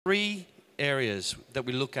Three areas that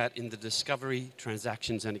we look at in the discovery,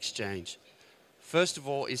 transactions, and exchange. First of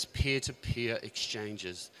all is peer-to-peer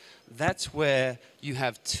exchanges. That's where you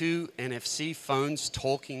have two NFC phones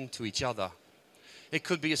talking to each other. It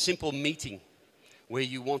could be a simple meeting where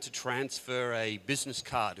you want to transfer a business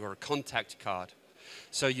card or a contact card.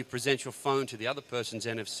 So you present your phone to the other person's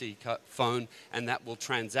NFC phone, and that will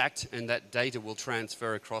transact, and that data will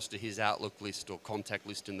transfer across to his Outlook list or contact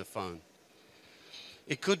list in the phone.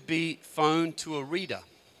 It could be phone to a reader,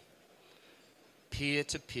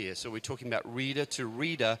 peer-to-peer. So we're talking about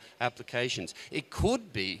reader-to-reader applications. It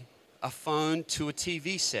could be a phone to a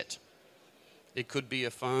TV set. It could be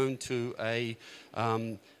a phone to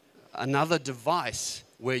another device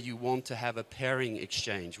where you want to have a pairing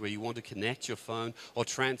exchange, where you want to connect your phone or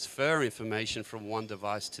transfer information from one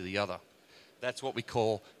device to the other. That's what we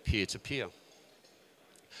call peer-to-peer.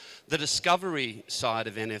 The discovery side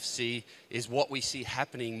of NFC is what we see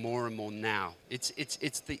happening more and more now.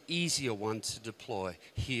 It's the easier one to deploy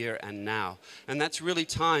here and now. And that's really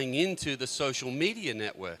tying into the social media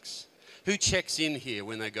networks. Who checks in here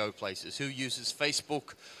when they go places? Who uses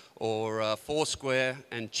Facebook or Foursquare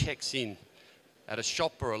and checks in at a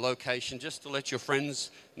shop or a location just to let your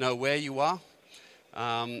friends know where you are?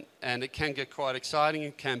 And it can get quite exciting.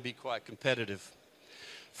 It can be quite competitive.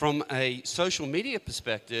 From a social media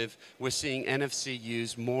perspective, we're seeing NFC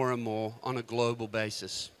used more and more on a global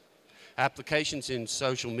basis. Applications in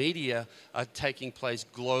social media are taking place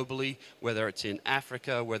globally, whether it's in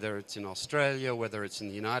Africa, whether it's in Australia, whether it's in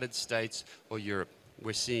the United States or Europe.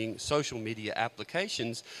 We're seeing social media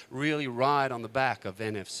applications really ride on the back of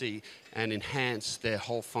NFC and enhance their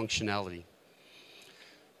whole functionality.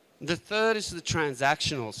 The third is the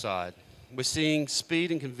transactional side. We're seeing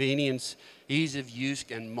speed and convenience, ease of use,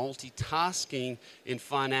 and multitasking in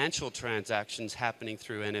financial transactions happening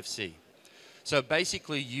through NFC. So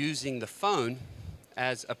basically using the phone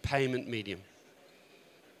as a payment medium.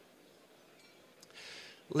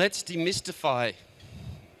 Let's demystify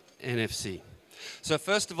NFC. So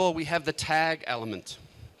first of all, we have the tag element.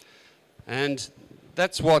 And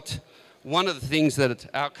that's what one of the things that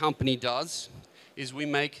our company does is we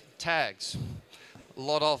make tags. A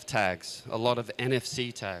lot of tags, a lot of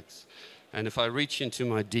NFC tags. And if I reach into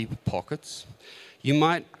my deep pockets, you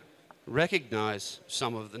might recognize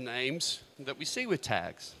some of the names that we see with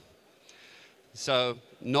tags. So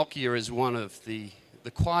Nokia is one of the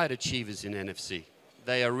quiet achievers in NFC.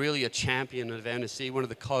 They are really a champion of NFC, one of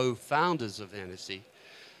the co-founders of NFC.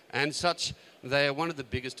 And such, they are one of the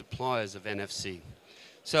biggest deployers of NFC.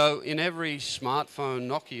 So in every smartphone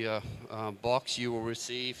Nokia box, you will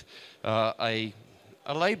receive a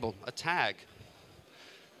label, a tag.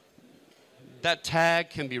 That tag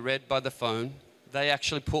can be read by the phone. They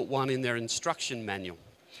actually put one in their instruction manual.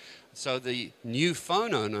 So the new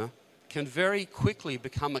phone owner can very quickly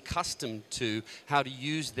become accustomed to how to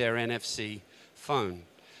use their NFC phone.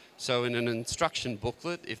 So in an instruction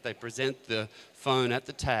booklet, if they present the phone at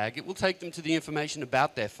the tag, it will take them to the information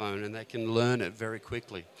about their phone and they can learn it very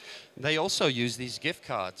quickly. They also use these gift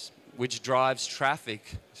cards, which drives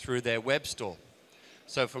traffic through their web store.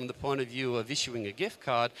 So from the point of view of issuing a gift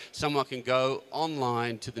card, someone can go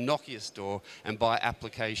online to the Nokia store and buy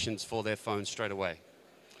applications for their phone straight away.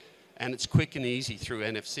 And it's quick and easy through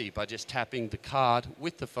NFC. By just tapping the card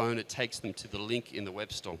with the phone, it takes them to the link in the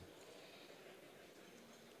web store.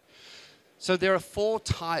 So there are 4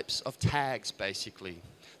 types of tags, basically.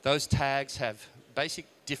 Those tags have basic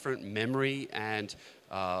different memory and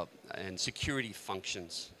security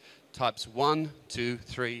functions. Types 1, 2,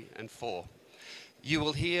 3, and 4. You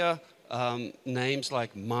will hear names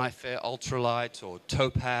like MyFair Ultralight or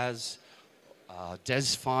Topaz,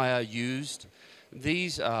 Desfire used.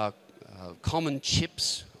 These are common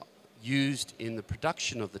chips used in the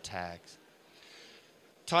production of the tags.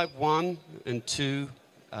 Type 1 and 2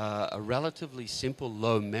 are relatively simple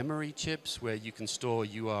low memory chips where you can store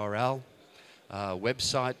URL,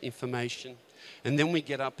 website information. And then we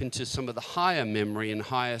get up into some of the higher memory and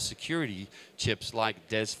higher security chips like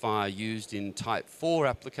Desfire used in Type 4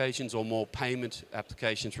 applications or more payment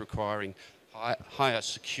applications requiring higher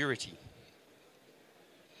security.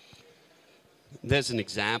 There's an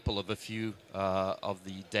example of a few of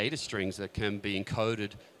the data strings that can be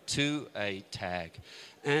encoded to a tag.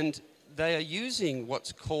 And they are using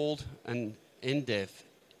what's called an NDEF,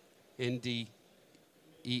 NDEF,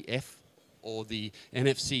 or the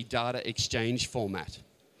NFC data exchange format.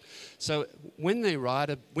 So when we write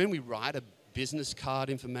a business card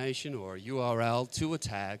information or a URL to a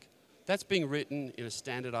tag, that's being written in a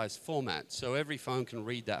standardized format, so every phone can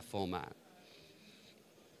read that format.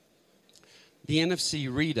 The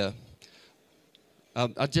NFC reader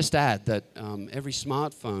I'd just add that every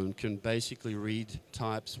smartphone can basically read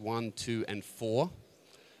types 1, 2, and 4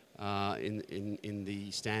 in the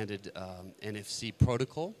standard NFC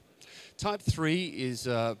protocol. Type 3 is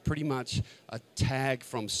pretty much a tag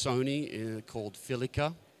from Sony called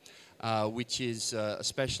Filica, which is a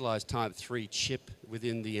specialized Type 3 chip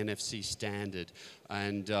within the NFC standard.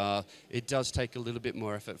 And it does take a little bit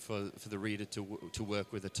more effort for the reader to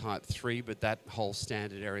work with a Type 3, but that whole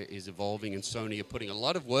standard area is evolving, and Sony are putting a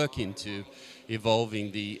lot of work into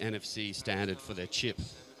evolving the NFC standard for their chip.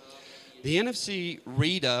 The NFC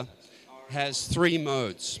reader has 3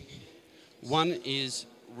 modes. One is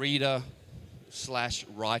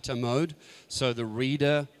reader/writer mode. So the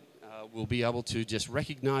reader will be able to just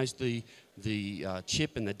recognize the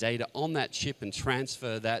chip and the data on that chip and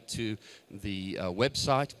transfer that to the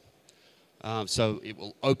website. So it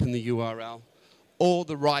will open the URL. Or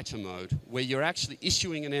the writer mode, where you're actually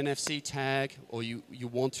issuing an NFC tag, or you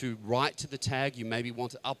want to write to the tag, you maybe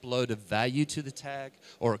want to upload a value to the tag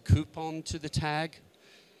or a coupon to the tag.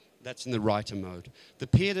 That's in the writer mode. The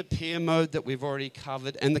peer-to-peer mode that we've already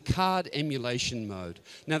covered, and the card emulation mode.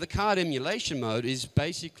 Now, the card emulation mode is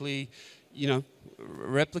basically,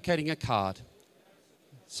 replicating a card.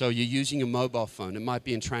 So you're using a mobile phone. It might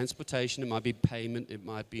be in transportation, it might be payment, it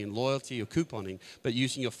might be in loyalty or couponing, but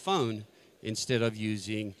using your phone instead of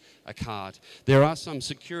using a card. There are some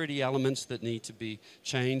security elements that need to be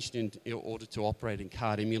changed in order to operate in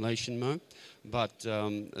card emulation mode, but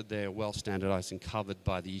they're well standardized and covered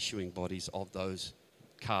by the issuing bodies of those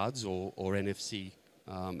cards or NFC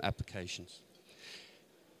applications.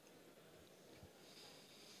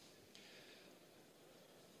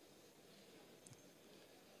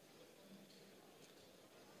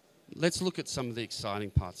 Let's look at some of the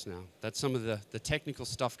exciting parts now. That's some of the technical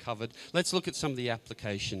stuff covered. Let's look at some of the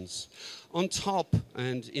applications. On top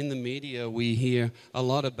and in the media, we hear a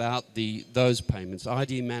lot about those payments,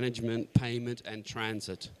 ID management, payment, and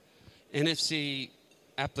transit. NFC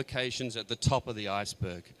applications at the top of the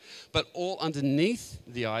iceberg. But all underneath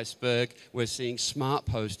the iceberg, we're seeing smart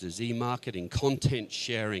posters, e-marketing, content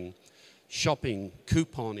sharing, shopping,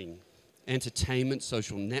 couponing, entertainment,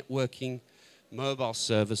 social networking, mobile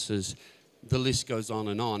services, the list goes on.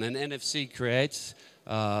 And NFC creates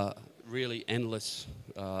really endless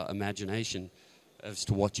imagination as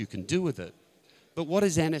to what you can do with it. But what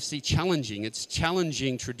is NFC challenging? It's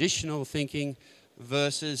challenging traditional thinking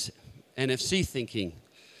versus NFC thinking.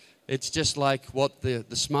 It's just like what the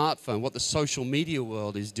smartphone, what the social media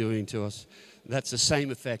world is doing to us. That's the same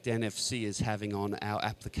effect NFC is having on our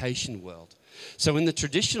application world. So in the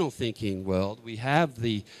traditional thinking world, we have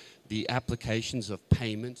the applications of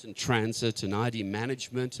payment and transit and ID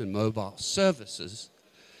management and mobile services.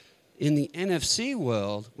 In the NFC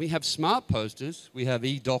world, we have smart posters, we have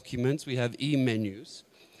e-documents, we have e-menus,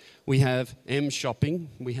 we have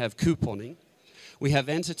m-shopping, we have couponing, we have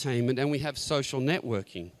entertainment, and we have social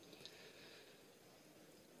networking.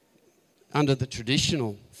 Under the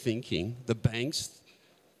traditional thinking, the banks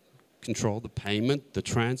control the payment, the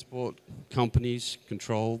transport companies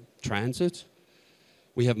control transit.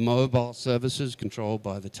 We have mobile services controlled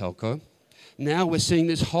by the telco. Now we're seeing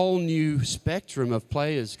this whole new spectrum of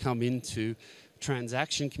players come into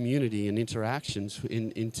transaction community and interactions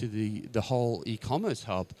into the whole e-commerce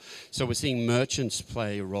hub. So we're seeing merchants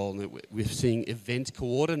play a role, and we're seeing event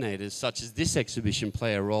coordinators such as this exhibition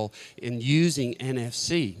play a role in using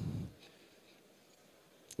NFC.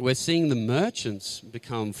 We're seeing the merchants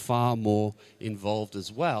become far more involved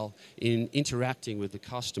as well in interacting with the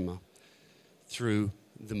customer through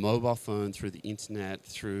the mobile phone, through the internet,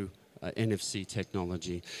 through NFC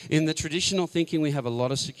technology. In the traditional thinking, we have a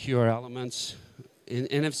lot of secure elements. In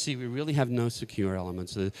NFC, we really have no secure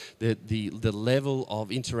elements. The level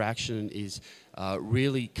of interaction is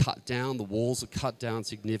really cut down. The walls are cut down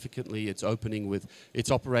significantly. It's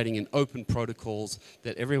operating in open protocols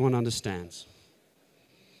that everyone understands.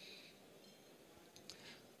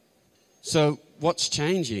 So what's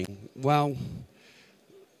changing? Well,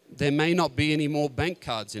 there may not be any more bank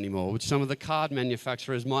cards anymore, which some of the card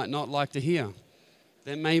manufacturers might not like to hear.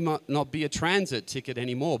 There may not be a transit ticket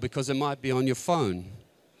anymore because it might be on your phone.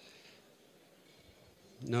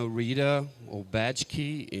 No reader or badge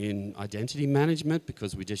key in identity management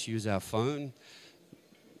because we just use our phone.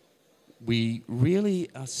 We really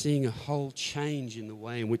are seeing a whole change in the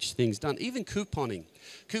way in which things are done. Even couponing.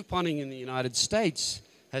 Couponing in the United States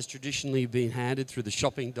has traditionally been handed through the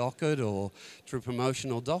shopping docket or through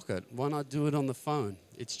promotional docket. Why not do it on the phone?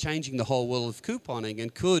 It's changing the whole world of couponing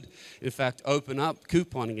and could, in fact, open up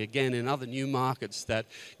couponing again in other new markets that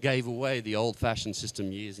gave away the old-fashioned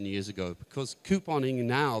system years and years ago, because couponing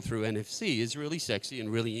now through NFC is really sexy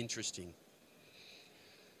and really interesting.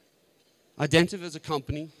 Identiv as a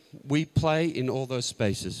company, we play in all those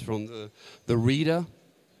spaces, from the reader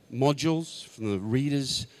modules, from the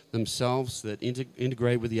readers themselves that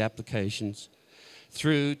integrate with the applications,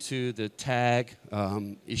 through to the tag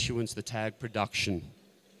issuance, the tag production.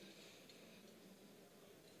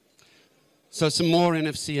 So some more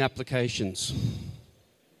NFC applications.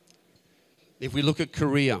 If we look at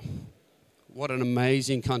Korea, what an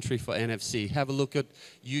amazing country for NFC. Have a look at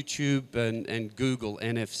YouTube and Google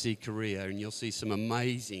NFC Korea, and you'll see some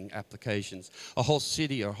amazing applications. A whole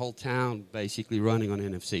city or a whole town basically running on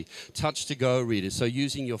NFC. Touch-to-go readers, so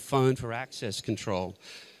using your phone for access control.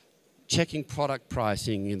 Checking product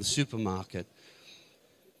pricing in the supermarket.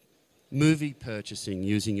 Movie purchasing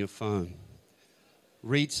using your phone.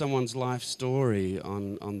 Read someone's life story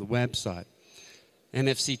on the website.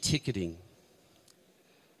 NFC ticketing.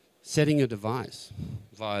 Setting a device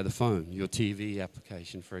via the phone, your TV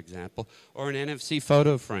application, for example, or an NFC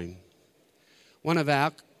photo frame. One of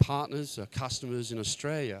our partners or customers in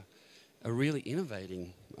Australia are really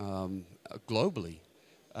innovating globally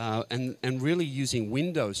and really using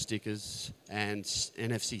window stickers and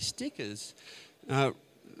NFC stickers,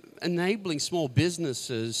 enabling small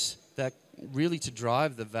businesses that really to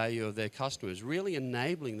drive the value of their customers, really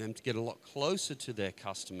enabling them to get a lot closer to their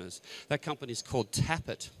customers. That company is called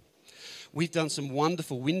Tappet. We've done some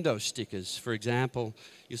wonderful window stickers. For example,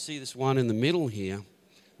 you'll see this one in the middle here.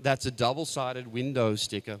 That's a double-sided window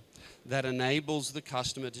sticker that enables the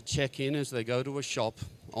customer to check in as they go to a shop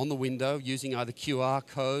on the window using either QR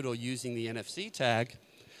code or using the NFC tag.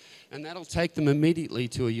 And that'll take them immediately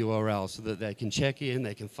to a URL so that they can check in,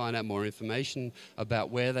 they can find out more information about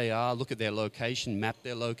where they are, look at their location, map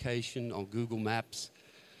their location on Google Maps,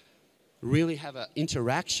 really have an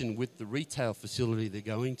interaction with the retail facility they're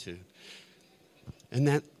going to. And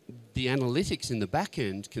that the analytics in the back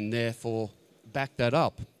end can therefore back that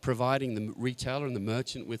up, providing the retailer and the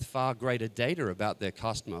merchant with far greater data about their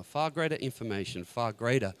customer, far greater information, far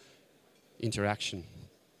greater interaction.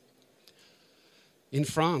 In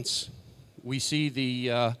France, we see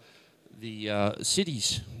the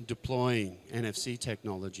cities deploying NFC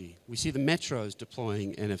technology. We see the metros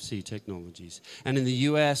deploying NFC technologies. And in the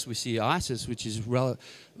US, we see ISIS, which is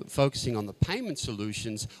focusing on the payment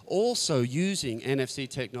solutions, also using NFC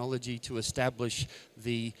technology to establish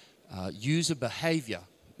the user behavior,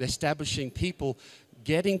 establishing people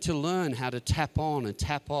getting to learn how to tap on and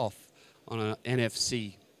tap off on an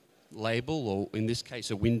NFC label, or in this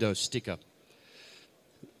case, a window sticker.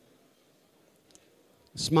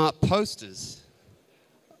 Smart posters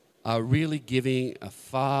are really giving a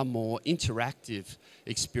far more interactive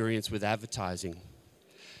experience with advertising.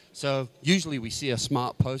 So usually we see a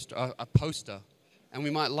smart poster, and we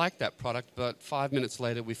might like that product, but 5 minutes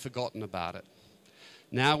later we've forgotten about it.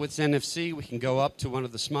 Now with NFC, we can go up to one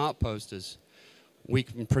of the smart posters. We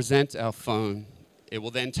can present our phone. It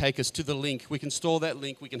will then take us to the link. We can store that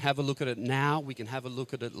link. We can have a look at it now. We can have a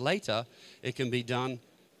look at it later. It can be done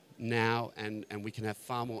now, and we can have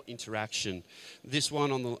far more interaction. This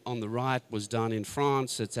one on the right was done in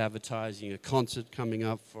France. It's advertising a concert coming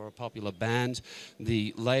up for a popular band.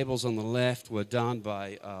 The labels on the left were done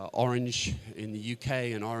by Orange in the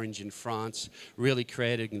UK and Orange in France, really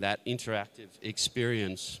creating that interactive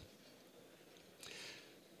experience.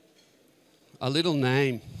 A little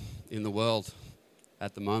name in the world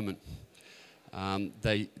at the moment.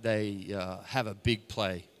 They have a big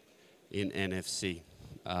play in NFC.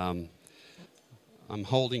 I'm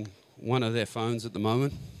holding one of their phones at the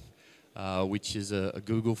moment, which is a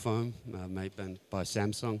Google phone made by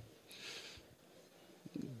Samsung.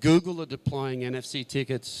 Google are deploying NFC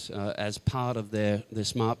tickets as part of their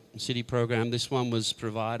Smart City program. This one was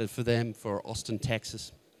provided for them for Austin,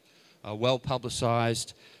 Texas. Well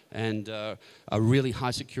publicized and a really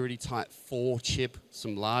high security type 4 chip,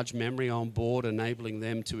 some large memory on board, enabling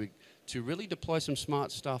them to really deploy some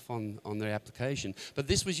smart stuff on their application. But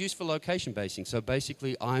this was used for location basing. So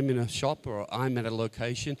basically, I'm in a shop or I'm at a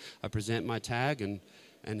location, I present my tag,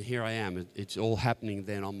 and here I am. It's all happening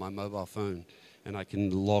then on my mobile phone. And I can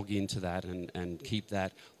log into that and keep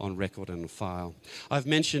that on record and a file. I've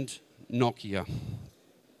mentioned Nokia.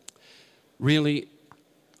 Really,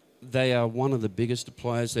 they are one of the biggest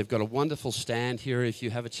deployers. They've got a wonderful stand here. If you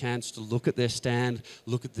have a chance to look at their stand,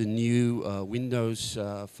 look at the new Windows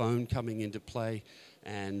phone coming into play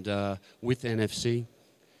and with NFC.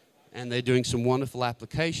 And they're doing some wonderful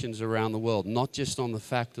applications around the world, not just on the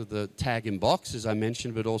fact of the tag in box, as I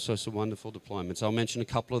mentioned, but also some wonderful deployments. I'll mention a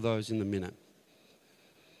couple of those in a minute.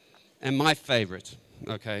 And my favorite,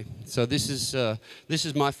 okay, so this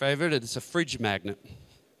is my favorite. It's a fridge magnet.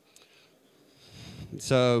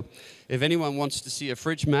 So if anyone wants to see a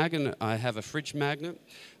fridge magnet, I have a fridge magnet.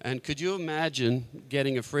 And could you imagine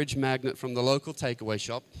getting a fridge magnet from the local takeaway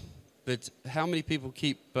shop? But how many people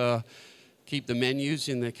keep the menus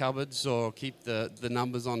in their cupboards, or keep the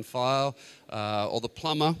numbers on file, or the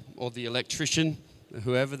plumber or the electrician,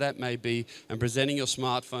 whoever that may be, and presenting your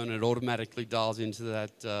smartphone, and it automatically dials into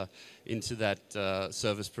that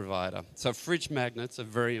service provider. So fridge magnets are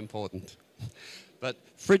very important. But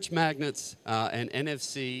fridge magnets and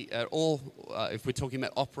NFC are all, if we're talking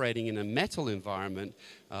about operating in a metal environment,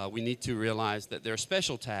 we need to realize that there are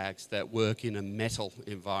special tags that work in a metal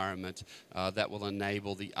environment that will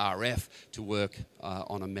enable the RF to work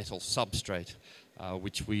on a metal substrate,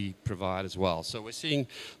 which we provide as well. So we're seeing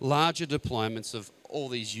larger deployments of all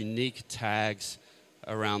these unique tags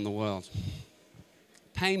around the world.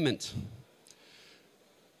 Payment.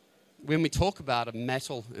 When we talk about a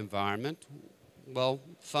metal environment, well,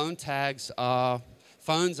 phones are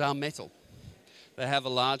metal. They have a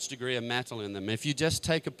large degree of metal in them. If you just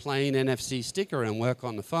take a plain NFC sticker and work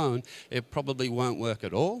on the phone, it probably won't work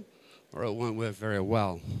at all, or it won't work very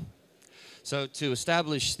well. So to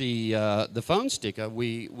establish the phone sticker,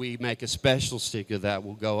 we make a special sticker that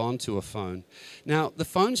will go onto a phone. Now, the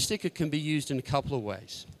phone sticker can be used in a couple of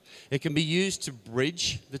ways. It can be used to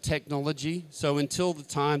bridge the technology. So until the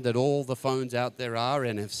time that all the phones out there are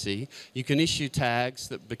NFC, you can issue tags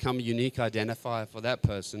that become a unique identifier for that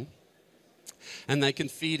person. And they can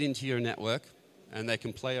feed into your network, and they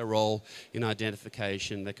can play a role in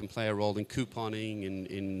identification. They can play a role in couponing,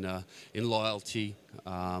 in loyalty,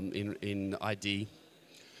 in ID.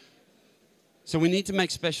 So we need to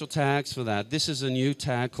make special tags for that. This is a new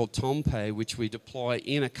tag called TomPay, which we deploy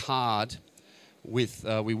in a card.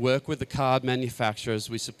 We work with the card manufacturers.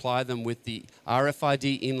 We supply them with the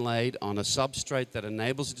RFID inlaid on a substrate that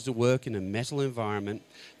enables it to work in a metal environment.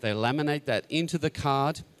 They laminate that into the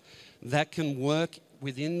card. That can work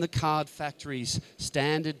within the card factory's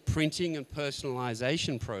standard printing and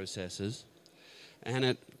personalization processes, and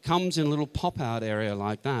it comes in a little pop-out area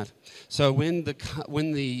like that. So when the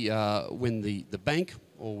bank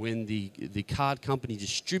or when the card company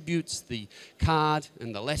distributes the card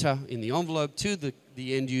and the letter in the envelope to the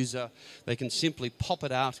end user, they can simply pop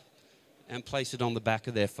it out and place it on the back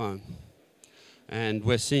of their phone. And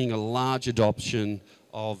we're seeing a large adoption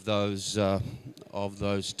of those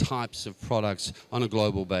types of products on a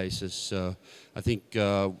global basis. I think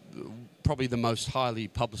probably the most highly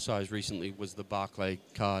publicized recently was the Barclay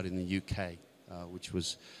card in the UK, which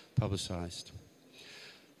was publicized.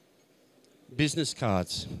 Business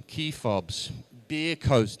cards, key fobs, beer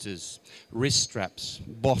coasters, wrist straps,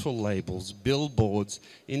 bottle labels, billboards,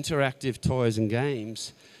 interactive toys and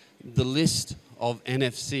games. The list of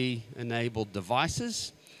NFC-enabled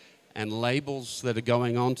devices and labels that are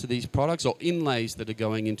going onto these products, or inlays that are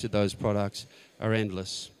going into those products, are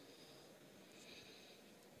endless.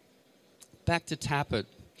 Back to Tappet.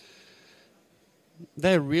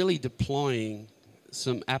 They're really deploying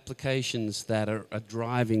some applications that are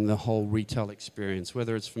driving the whole retail experience,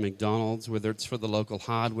 whether it's for McDonald's, whether it's for the local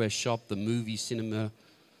hardware shop, the movie cinema,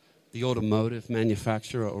 the automotive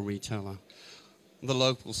manufacturer or retailer, the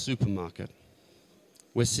local supermarket.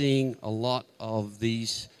 We're seeing a lot of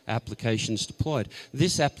these applications deployed.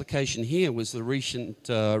 This application here was the recent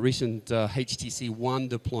HTC One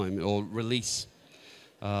deployment or release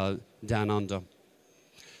down under.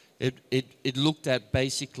 It looked at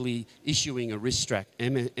basically issuing a wrist strap,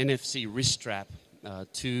 NFC wrist strap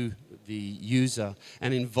to the user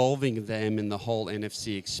and involving them in the whole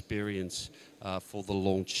NFC experience for the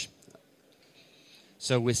launch.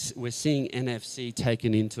 So we're seeing NFC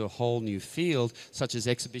taken into a whole new field, such as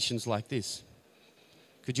exhibitions like this.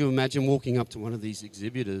 Could you imagine walking up to one of these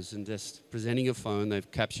exhibitors and just presenting your phone?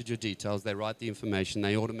 They've captured your details, they write the information,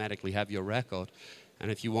 they automatically have your record. And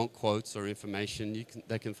if you want quotes or information,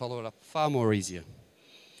 they can follow it up far more easier.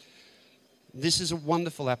 This is a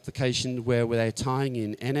wonderful application where they're tying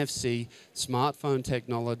in NFC, smartphone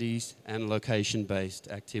technologies, and location-based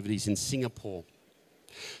activities in Singapore.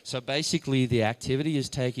 So basically, the activity is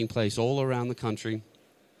taking place all around the country,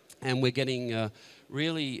 and we're getting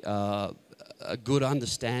really a good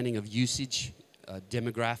understanding of usage,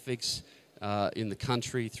 demographics in the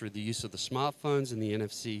country through the use of the smartphones and the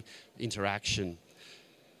NFC interaction.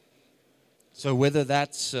 So whether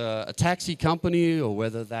that's a taxi company or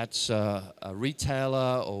whether that's a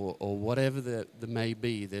retailer or whatever there may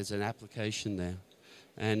be, there's an application there.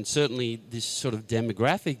 And certainly this sort of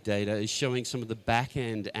demographic data is showing some of the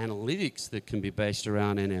back-end analytics that can be based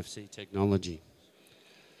around NFC technology.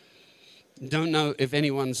 Don't know if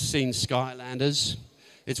anyone's seen Skylanders.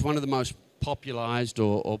 It's one of the most popularized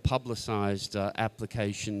or publicized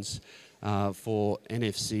applications for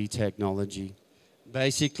NFC technology.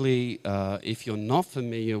 Basically, if you're not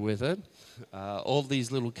familiar with it, all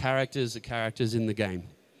these little characters are characters in the game.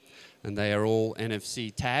 And they are all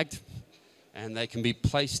NFC tagged. And they can be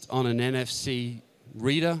placed on an NFC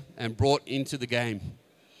reader and brought into the game.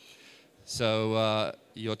 So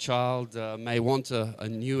your child may want a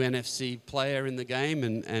new NFC player in the game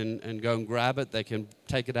and go and grab it. They can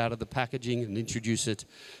take it out of the packaging and introduce it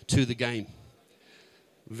to the game.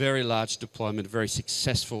 Very large deployment, very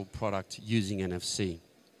successful product using NFC.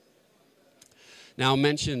 Now, I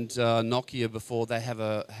mentioned Nokia before. They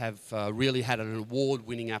have really had an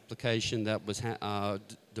award-winning application that was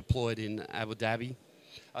deployed in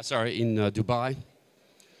Dubai.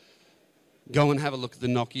 Go and have a look at the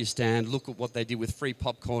Nokia stand. Look at what they did with free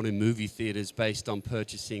popcorn in movie theaters based on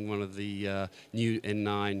purchasing one of the new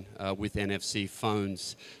N9 with NFC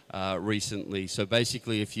phones recently. So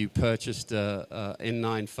basically, if you purchased a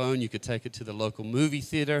N9 phone, you could take it to the local movie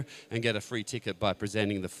theater and get a free ticket by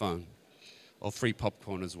presenting the phone, or free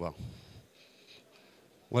popcorn as well.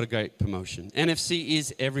 What a great promotion. NFC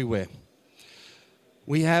is everywhere.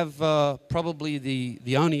 We have probably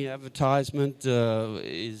the only advertisement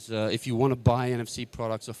is if you want to buy NFC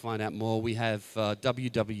products or find out more, we have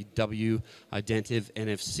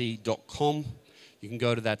www.identivenfc.com. You can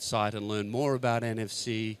go to that site and learn more about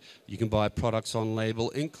NFC. You can buy products on label,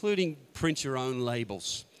 including print your own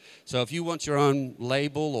labels. So if you want your own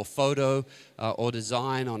label or photo or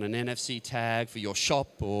design on an NFC tag for your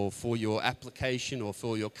shop or for your application or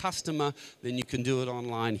for your customer, then you can do it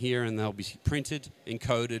online here and they'll be printed,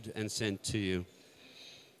 encoded, and sent to you.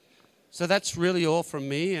 So that's really all from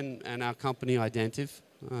me and our company, Identiv.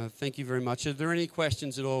 Thank you very much. Are there any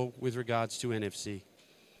questions at all with regards to NFC?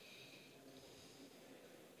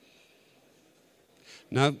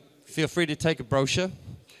 No? Feel free to take a brochure.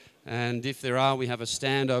 And if there are, we have a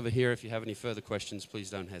stand over here. If you have any further questions,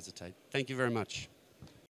 please don't hesitate. Thank you very much.